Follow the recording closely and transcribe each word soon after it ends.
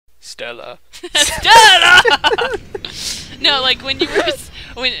Stella. Stella! No, like when you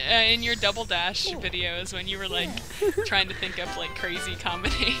were in your Double Dash videos, when you were like trying to think up like crazy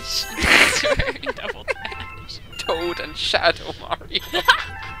combinations for Double Dash. Toad and Shadow Mario.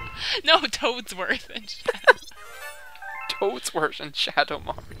 No, Toadsworth and Shadow. Toadsworth and Shadow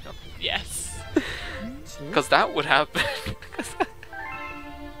Mario. Yes. Because that would happen.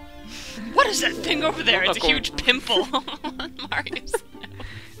 What is that thing over there? It's a huge pimple on Mario's nose.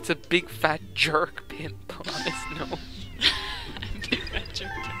 It's a big fat jerk pimple on his nose. Big fat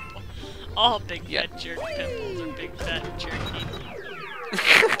jerk pimple. All big fat jerk pimples are big fat jerky.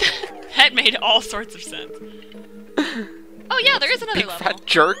 That made all sorts of sense. Oh yeah, there is another big level. Fat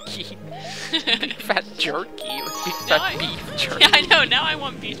jerky. Big fat jerky. Like big fat beef jerky. Yeah, I know. Now I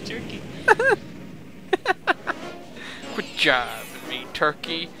want beef jerky. Quit jabbing me,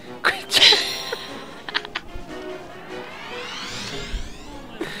 turkey. Quit jabbing.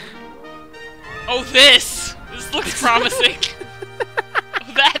 Oh, this looks promising.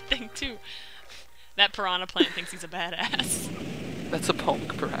 Oh, that thing too. That piranha plant thinks he's a badass. That's a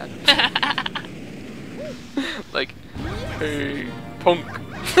punk piranha. Like, hey, punk.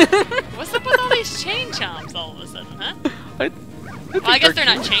 What's up with all these chain chomps all of a sudden, huh? Well, I guess they're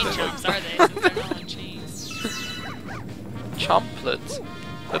not chain chomps, are they? Since they're all on chains. Chomplets.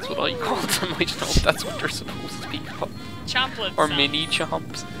 That's what I call them. I don't know if that's what they're supposed to be called. Chomplets. Or mini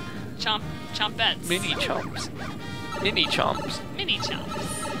chomps. Chompettes. Mini chomps. Mini chomps. Mini chomps.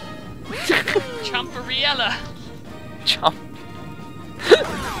 Chomperiella. Chomp.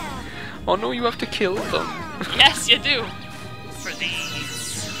 Oh no, you have to kill them. Yes, you do. For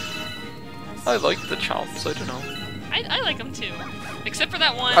these. I like the chomps, I don't know. I like them too. Except for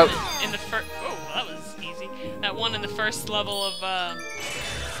that one in the first... Oh, that was easy. That one in the first level of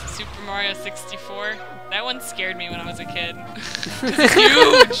Super Mario 64. That one scared me when I was a kid. It's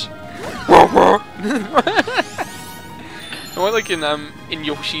huge! No, I like in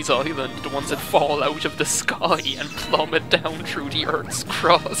Yoshi's Island, the ones that fall out of the sky and plummet down through the Earth's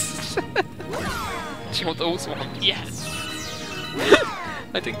crust. Do you know those ones? Yes.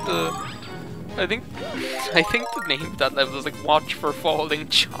 I think the name of that level is like Watch for Falling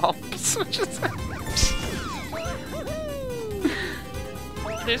Chomps, which is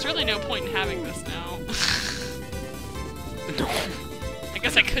There's really no point in having this now. No. I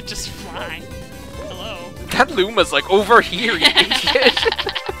guess I could just fly. Hello. That Luma's like over here, you idiot.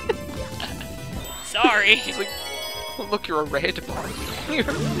 Sorry. He's like, oh look, you're a red ball.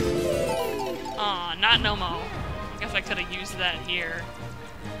 Aw, not no mo. I guess I could have used that here.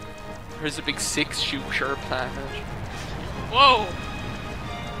 There's a big 6-shooter planet. Whoa!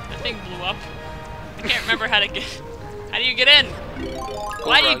 That thing blew up. I can't remember how to get. How do you get in?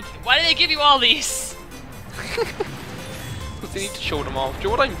 Why do they give you all these? Because they need to show them off. Do you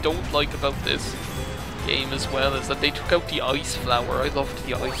know what I don't like about this game as well is that they took out the ice flower. I loved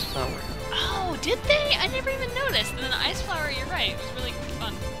the ice flower. Oh, did they? I never even noticed. And then the ice flower, you're right. It was really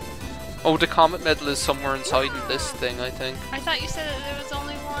fun. Oh, the comet medal is somewhere inside this thing, I think. I thought you said that there was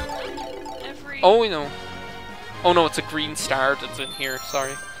only one every... Oh, no. Oh no, it's a green star that's in here,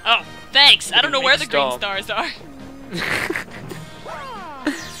 sorry. Oh, thanks! I don't know where the green stars are.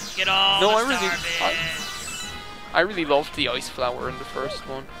 Get all the star bits. I really loved the ice flower in the first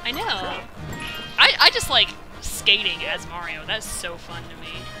one. I know. I just like skating as Mario. That's so fun to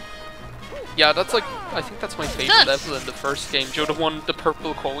me. Yeah, that's like, I think that's my favorite level in the first game. Joe, the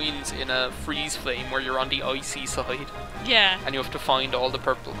purple coins in a freeze flame where you're on the icy side. Yeah. And you have to find all the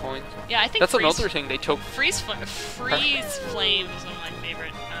purple coins. Yeah, I think that's another thing they took. Freeze flame is one of my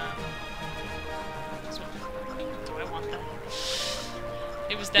favorite. Do I want that?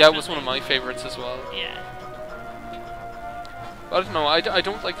 It was definitely. Yeah, it was one of my favorites as well. Yeah. I don't know, I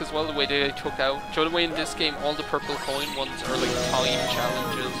don't like as well the way they took out. Joe, the way in this game all the purple coin ones are like time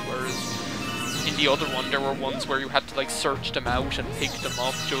challenges, whereas in the other one there were ones where you had to like search them out and pick them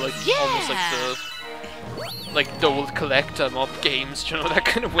up. Joe, like almost like the old collect them up games, you know, that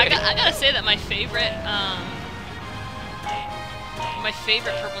kind of way. I gotta say that my favorite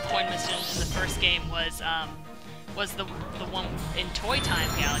purple coin mission in the first game was the one in Toy Time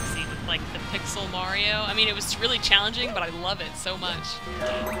Galaxy with like the Pixel Mario. I mean, it was really challenging, but I love it so much.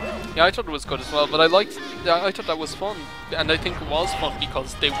 Yeah, I thought it was good as well, but I thought that was fun, and I think it was fun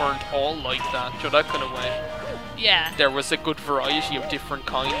because they weren't all like that, you know, that kind of way. Yeah. There was a good variety of different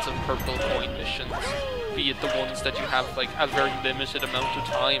kinds of purple coin missions, be it the ones that you have like a very limited amount of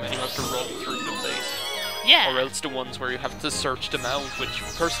time and you have to run through the place. Yeah. Or else the ones where you have to search them out, which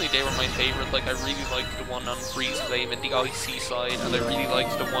personally they were my favourite. Like I really liked the one on Freeze Flame in the icy side, and I really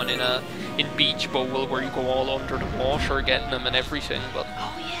liked the one in Beach Bowl where you go all under the water getting them and everything. But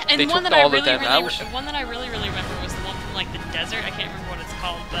oh yeah, And they one took that I all of really, them out. one that I really remember was the one from like the desert. I can't remember what it's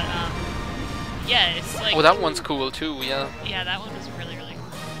called, but yeah, it's like. Oh, that one's cool too. Yeah. Yeah, that one was really really cool.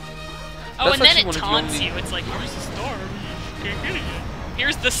 Oh, That's and then actually it one of the taunts only- you. It's like here's the storm.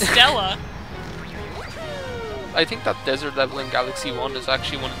 Here's the Stella. I think that desert level in Galaxy 1 is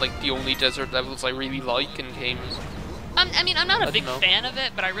actually one of like the only desert levels I really like in games. I mean, I'm not a big know. fan of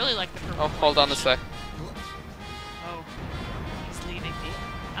it, but I really like the purple. Oh, hold on a sec. Oh, he's leaving me.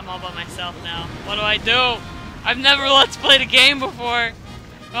 I'm all by myself now. What do I do? I've never let's played a game before.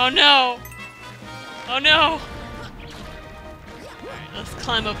 Oh no! Oh no! Alright, let's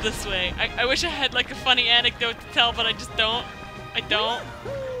climb up this way. I wish I had like a funny anecdote to tell, but I just don't. I don't.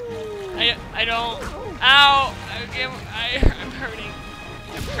 I don't. Ow! I'm hurting.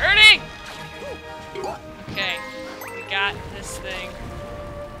 I'm hurting! Okay, we got this thing.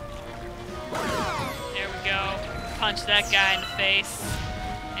 There we go. Punch that guy in the face.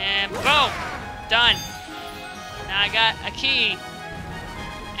 And boom! Done. Now I got a key.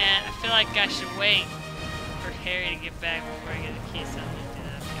 And I feel like I should wait for Harry to get back before I get a key, so I'm gonna do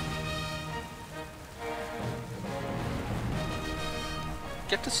that.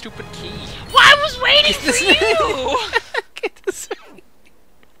 Get the stupid key. Well, I was waiting for you! Get this.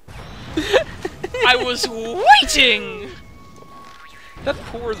 I was waiting! That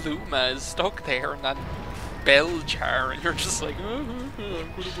poor Luma is stuck there in that bell jar, and you're just like, oh, I'm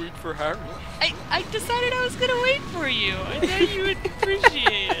gonna wait for Harry. I decided I was gonna wait for you. I thought you would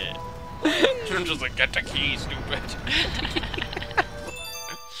appreciate it. I'm just like, get the key, stupid.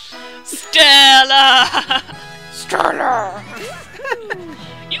 Stella! Stella!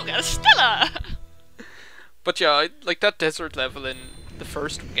 You got a Stella! But yeah, like that desert level in the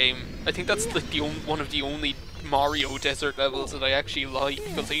first game, I think that's like one of the only Mario desert levels that I actually like,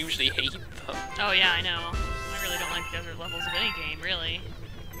 because I usually hate them. Oh yeah, I know. I really don't like desert levels of any game, really.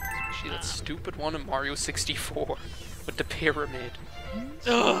 Especially that stupid one in Mario 64 with the pyramid.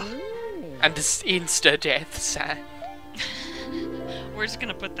 Ugh. And this insta-death sand. We're just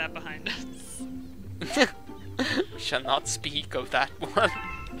gonna put that behind us. We shall not speak of that one.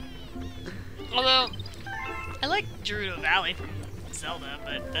 Although, I like Gerudo Valley from Zelda,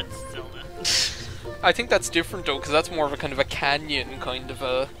 but that's Zelda. I think that's different though, because that's more of a kind of a canyon kind of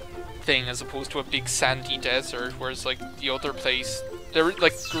a thing, as opposed to a big sandy desert, whereas like the other place,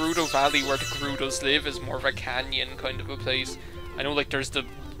 like Gerudo Valley where the Gerudos live is more of a canyon kind of a place. I know like there's the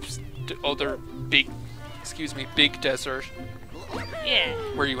other big desert Yeah.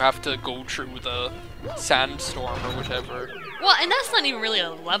 where you have to go through the sandstorm or whatever. Well, and that's not even really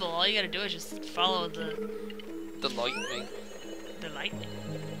a level. All you gotta do is just follow the lightning. lightning.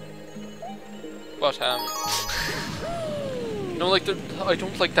 But no, like I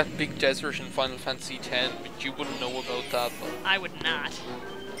don't like that big desert in Final Fantasy X, but you wouldn't know about that. But I would not.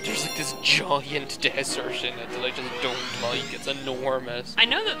 there's like this giant desert in it that I just don't like. It's enormous. I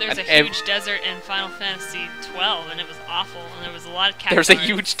know that there's And a huge desert in Final Fantasy 12, and it was awful, and there was a lot of cactuars. There's a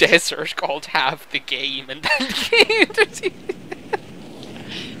huge desert called half the game, and that game.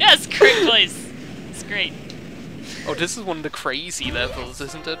 Yeah, it's a great place. It's great. Oh, this is one of the crazy levels,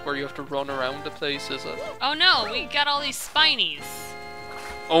 isn't it? Where you have to run around the place, is it? Oh no, we got all these spinies.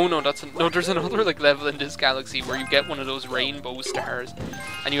 Oh no, no. There's another like level in this galaxy where you get one of those rainbow stars,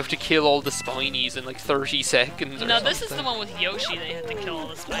 and you have to kill all the spinies in like 30 seconds. Or No, something. this is the one with Yoshi. They had to kill all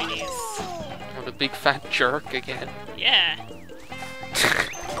the spinies. Oh, the big fat jerk again. Yeah.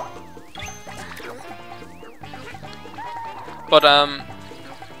 But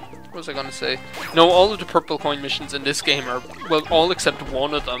what was I gonna say? No, all of the purple coin missions in this game are, well, all except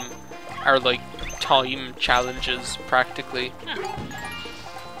one of them are like time challenges practically. Huh.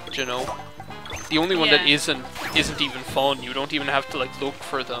 You know, the only one that Yeah. isn't even fun. You don't even have to like look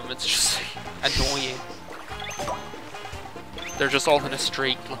for them. It's just annoying. They're just all in a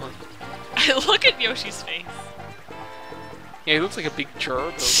straight line. Look at Yoshi's face. Yeah, he looks like a big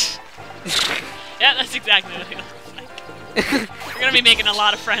gerbil. Yeah, that's exactly what he looks like. We're gonna be making a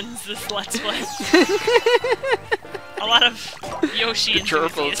lot of friends this Let's Play. A lot of Yoshi The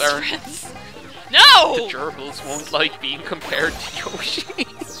enthusiast gerbils aren't- friends. No! The gerbils won't like being compared to Yoshi.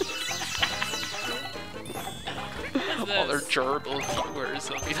 All their gerbil viewers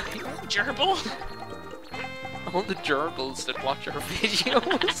will be like, Gerbil? all the gerbils that watch our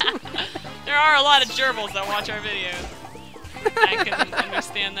videos. There are a lot of gerbils that watch our videos. I can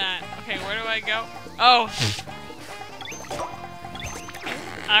understand that. Okay, where do I go? Oh.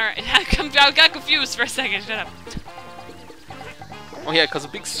 Alright, I got confused for a second. Shut up. Oh yeah, because a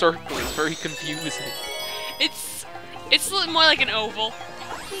big circle is very confusing. It's a little more like an oval.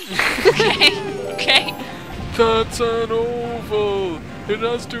 Okay? Okay? That's an oval! It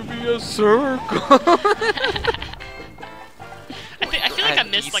has to be a circle. I feel like I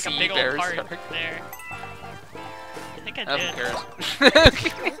missed like a DC big old part Berserk. there. I think I Who did.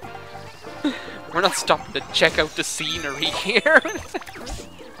 cares? We're not stopping to check out the scenery here.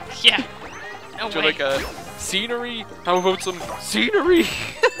 Yeah. No Do you way. like a scenery? How about some scenery?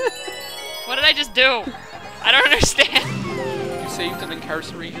 What did I just do? I don't understand. You saved an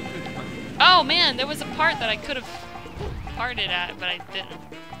incarcerated man. Oh man, there was a part that I could have parted at, but I didn't.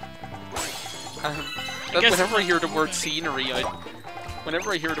 Whenever I hear the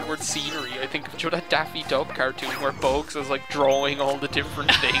word scenery, I think of that Daffy Duck cartoon where Bugs is like drawing all the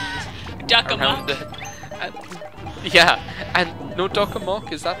different things Duck around amok. it. Yeah, and no Duck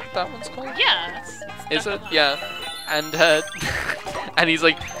Amok, is that what that one's called? Yeah, Is Duck it? Amok. Yeah. And and he's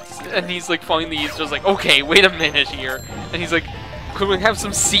like finally he's just like, okay, wait a minute here, and he's like, could we have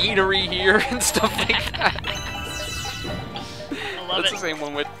some scenery here and stuff like that? I love That's it. the same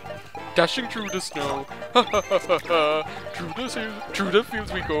one with dashing through the snow, through the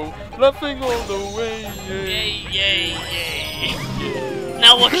fields we go, laughing all the way. Yay, yay, yay.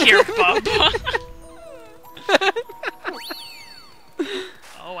 Now look here, bub.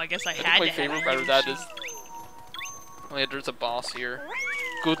 Oh, I guess I had My to favorite have part a of that Yoshi. is, oh yeah, there's a boss here.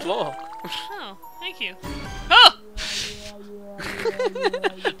 Good luck. Oh, thank you. Oh!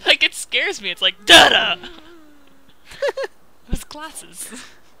 Like, it scares me. It's like, da-da! Those glasses.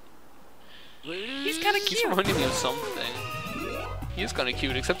 He's kind of He's cute. reminding me of something. He is kind of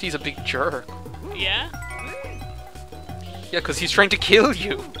cute, except he's a big jerk. Yeah? Yeah, because he's trying to kill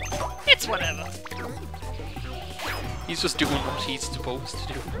you. It's whatever. He's just doing what he's supposed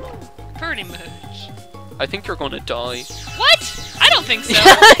to do. Pretty much. I think you're gonna die. What? I don't think so.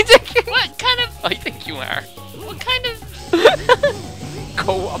 What kind of... I think you are. What kind of...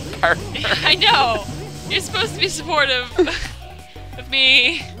 Co-op partner. I know. You're supposed to be supportive of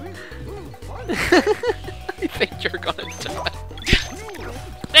me. I think you're gonna die.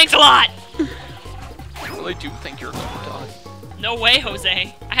 Thanks a lot! Well, I do think you're gonna die. No way,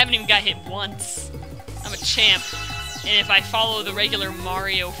 Jose. I haven't even got hit once. I'm a champ. And if I follow the regular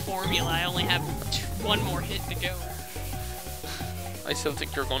Mario formula, I only have one more hit to go. I still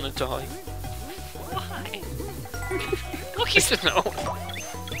think you're gonna die. Why? Look, I he's... don't know.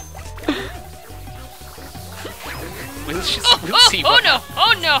 We'll see Oh what no!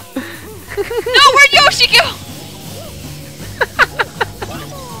 Oh no! No, where'd Yoshi go?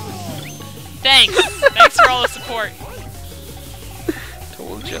 Thanks. Thanks for all the support.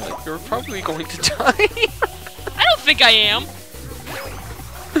 told you. You're probably going to die. I don't think I am.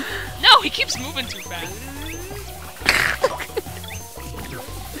 No, he keeps moving too fast.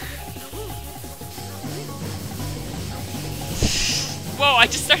 Whoa, I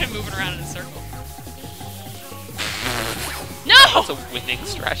just started moving around in a circle. No! That's a winning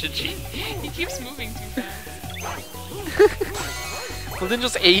strategy. He keeps moving too fast. Well, then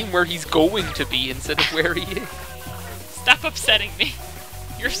just aim where he's going to be instead of where he is. Stop upsetting me.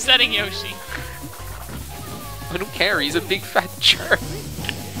 You're upsetting Yoshi. I don't care, he's a big fat jerk.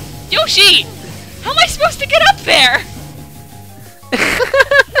 Yoshi! How am I supposed to get up there?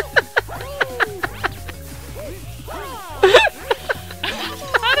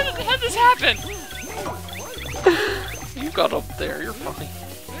 How did this happen? You got up there, you're fine.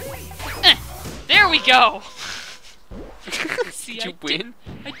 There we go. See, Did you win?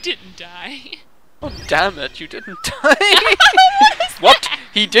 I didn't die. Oh, damn it, you didn't die. What?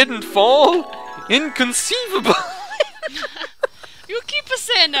 He didn't fall? Inconceivable. You keep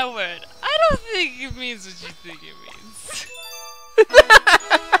saying that word. I don't think it means what you think it means.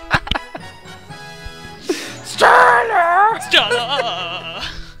 Sterling! Stella!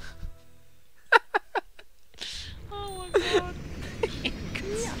 Oh my god.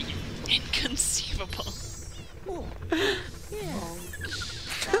 Inconceivable.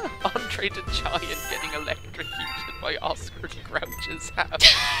 Andre the Giant getting electrocuted by Oscar Grouch's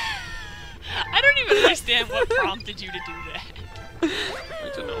house. I don't even understand what prompted you to do that.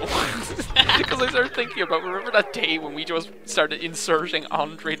 I don't know. Because I started thinking about, remember that day when we just started inserting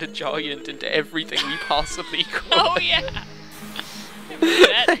Andre the Giant into everything we possibly could? Oh yeah.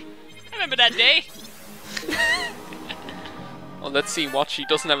 I remember that day. Well, let's see what she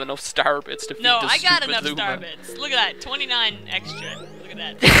doesn't have enough star bits to feed No, this I got stupid enough Luma. star bits. Look at that, 29 extra. Look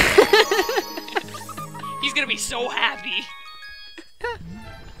at that. He's gonna be so happy.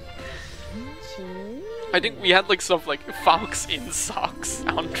 I think we had like stuff like Fox in Socks,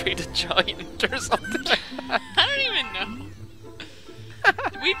 Andre the Giant or something like that. I don't even know.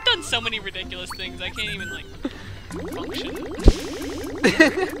 We've done so many ridiculous things, I can't even like function.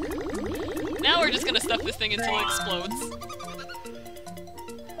 Now we're just gonna stuff this thing until it explodes.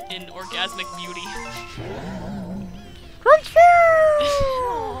 in orgasmic beauty.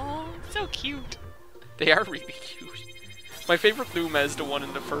 Aww, so cute. They are really cute. My favorite Luma is the one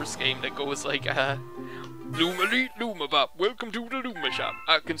in the first game that goes like, Luma Elite Luma Bop, welcome to the Luma shop.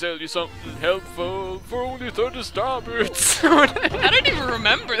 I can sell you something helpful for only 30 starbits. I don't even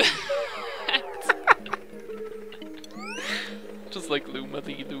remember that. Just like Luma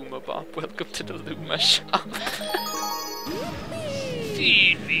the Luma Bop, welcome to the Luma shop.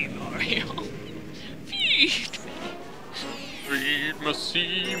 Feed me, Mario. Feed me. Feed me,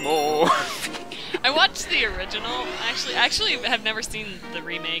 Seymour. I watched the original. Actually, have never seen the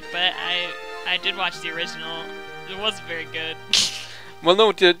remake, but I did watch the original. It was very good. Well,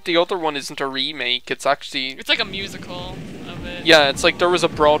 no, the other one isn't a remake. It's actually... It's like a musical of it. Yeah, it's like there was a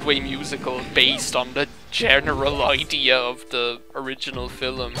Broadway musical based on the general idea of the original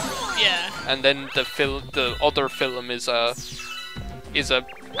film. Yeah. And then the other film is a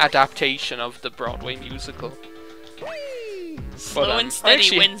adaptation of the Broadway musical. Slow and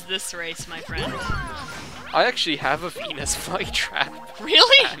steady wins this race, my friend. I actually have a Venus flytrap.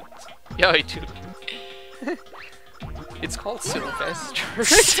 Really? Yeah, I do. It's called Sylvester.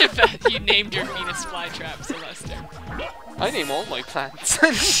 You named your Venus flytrap Sylvester. I name all my plants.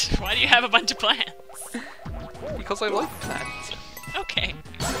 Why do you have a bunch of plants? Because I like plants. Okay.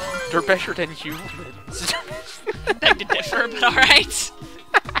 They're better than humans. Beg to differ, but alright.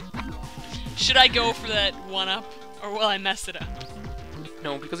 Should I go for that one-up, or will I mess it up?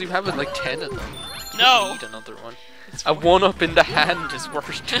 No, because you have like 10 of them. No! You need another one. A one-up in the hand is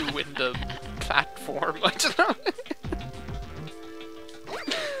worth 2 in the platform. I don't know.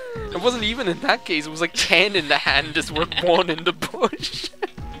 It wasn't even in that case, it was like 10 in the hand is worth 1 in the bush.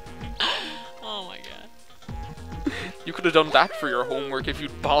 Oh my god. You could have done that for your homework if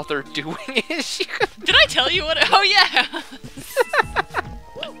you'd bothered doing it. Did I tell you what? Oh yeah!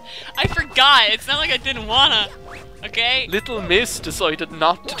 I forgot. It's not like I didn't wanna. Okay? Little Miss decided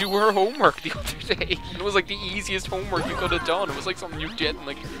not to do her homework the other day. It was like the easiest homework you could have done. It was like something you did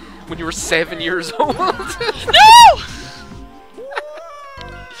like when you were 7 years old. No!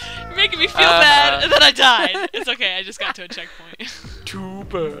 You're making me feel bad, and then I died. It's okay. I just got to a checkpoint. Too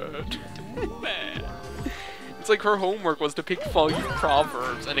bad. Too bad. It's like her homework was to pick 5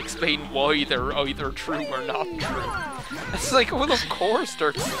 proverbs and explain why they're either true or not true. It's like, well, of course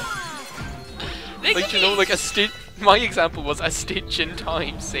they're... Like, you know, like a stitch... My example was a stitch in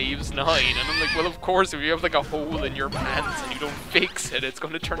time saves 9, and I'm like, well, of course, if you have like a hole in your pants and you don't fix it, it's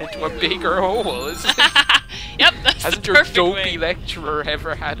going to turn into a bigger hole, isn't it? Yep, that's Hasn't the your perfect dopey way. lecturer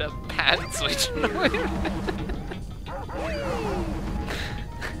ever had a pants switch?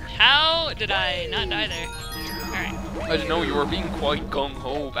 How did I not die there? Alright. I don't know, you were being quite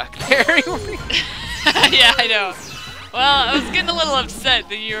gung-ho back there. Yeah, I know. Well, I was getting a little upset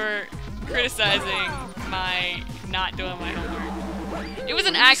that you were criticizing my not doing my homework. It was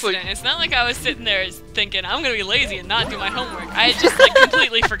an accident. It's not like I was sitting there thinking, I'm gonna be lazy and not do my homework. I just like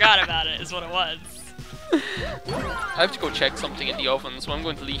completely forgot about it, is what it was. I have to go check something in the oven, so I'm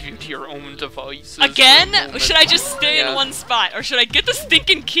going to leave you to your own devices. Again? Should I just stay in one spot? Or should I get the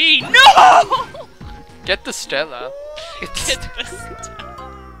stinking key? No! Get the Stella. Get the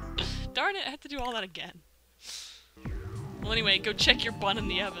Stella. Darn it, I have to do all that again. Well, anyway, go check your bun in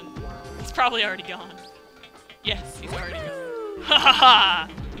the oven. He's probably already gone. Yes, he's already gone. Ha ha ha!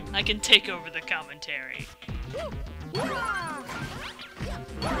 I can take over the commentary.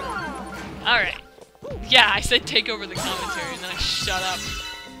 Alright. Yeah, I said take over the commentary, and then I shut up.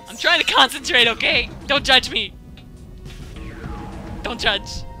 I'm trying to concentrate, okay? Don't judge me! Don't judge.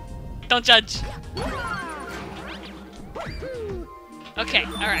 Don't judge. Okay,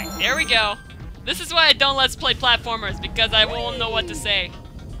 alright, there we go. This is why I don't let's play platformers, because I won't know what to say.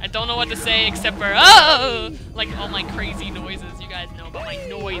 I don't know what to say except for, oh! Like all my crazy noises. You guys know about my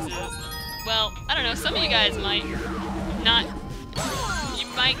noises. Well, I don't know, some of you guys might not... You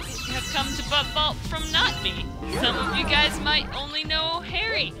might have come to Butt Vault from not me. Some of you guys might only know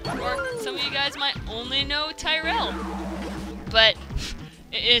Harry. Or some of you guys might only know Tyrell. But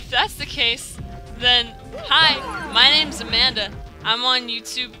if that's the case, then hi, my name's Amanda. I'm on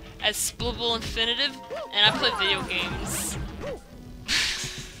YouTube as Splibble Infinitive, and I play video games.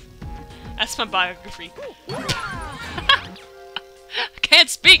 That's my biography. I can't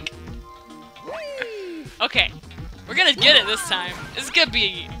speak! Okay, we're gonna get it this time. This is gonna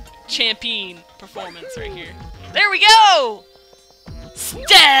be a champion performance right here. There we go!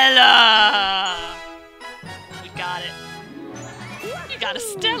 Stella! We got it. You got a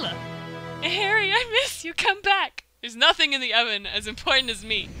Stella. Hey, Harry, I miss you. Come back. There's nothing in the oven as important as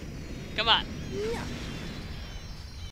me. Come on.